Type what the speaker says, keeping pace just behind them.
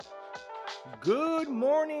Good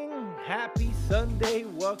morning. Happy Sunday.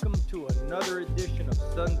 Welcome to another edition of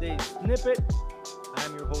Sunday Snippet.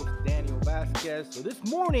 I'm your host, Daniel Vasquez. So, this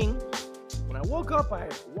morning, when I woke up, I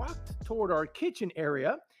walked toward our kitchen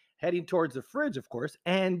area, heading towards the fridge, of course,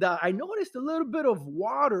 and I noticed a little bit of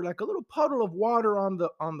water, like a little puddle of water on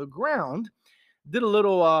the ground. Did a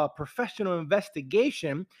little professional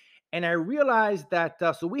investigation, and I realized that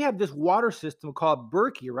so we have this water system called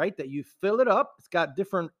Berkey, right? That you fill it up. It's got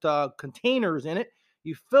different containers in it.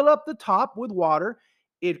 You fill up the top with water.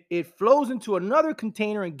 It flows into another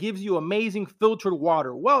container and gives you amazing filtered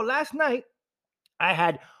water. Well, last night I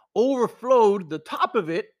had overflowed the top of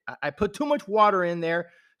it. I put too much water in there.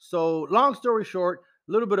 So, long story short,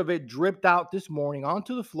 a little bit of it dripped out this morning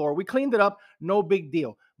onto the floor. We cleaned it up, no big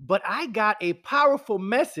deal. But I got a powerful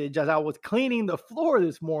message as I was cleaning the floor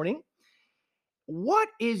this morning. What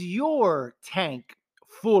is your tank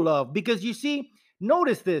full of? Because you see,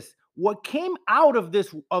 notice this. What came out of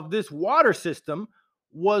this water system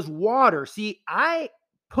was water. See, I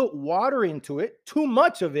put water into it, too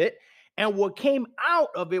much of it, and what came out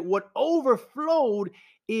of it, what overflowed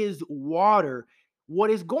is water. What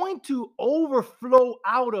is going to overflow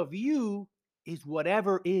out of you is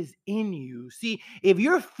whatever is in you. See, if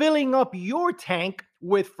you're filling up your tank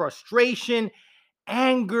with frustration,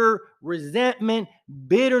 anger, resentment,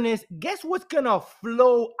 bitterness, guess what's gonna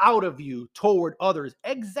flow out of you toward others?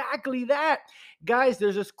 Exactly that. Guys,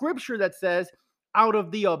 there's a scripture that says, out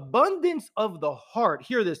of the abundance of the heart,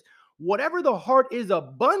 hear this, whatever the heart is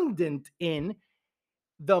abundant in,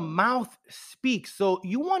 the mouth speaks. So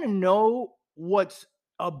you wanna know what's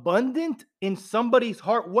abundant in somebody's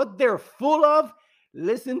heart, what they're full of?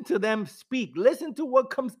 Listen to them speak. Listen to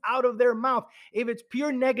what comes out of their mouth. If it's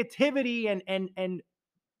pure negativity and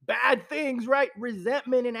bad things, right?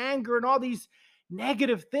 Resentment and anger and all these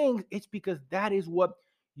negative things, it's because that is what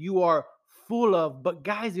you are full of. But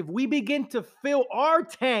guys, if we begin to fill our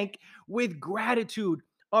tank with gratitude,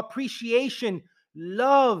 appreciation,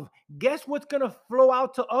 love, guess what's going to flow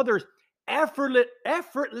out to others?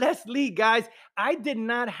 Effortlessly, guys. I did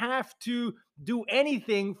not have to do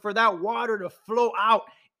anything for that water to flow out.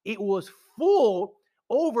 It was full,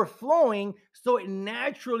 overflowing, so it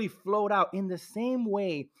naturally flowed out. In the same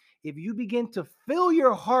way, if you begin to fill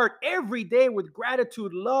your heart every day with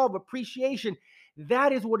gratitude, love, appreciation,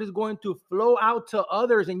 that is what is going to flow out to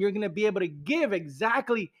others, and you're going to be able to give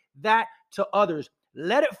exactly that to others.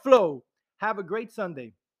 Let it flow. Have a great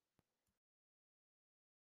Sunday.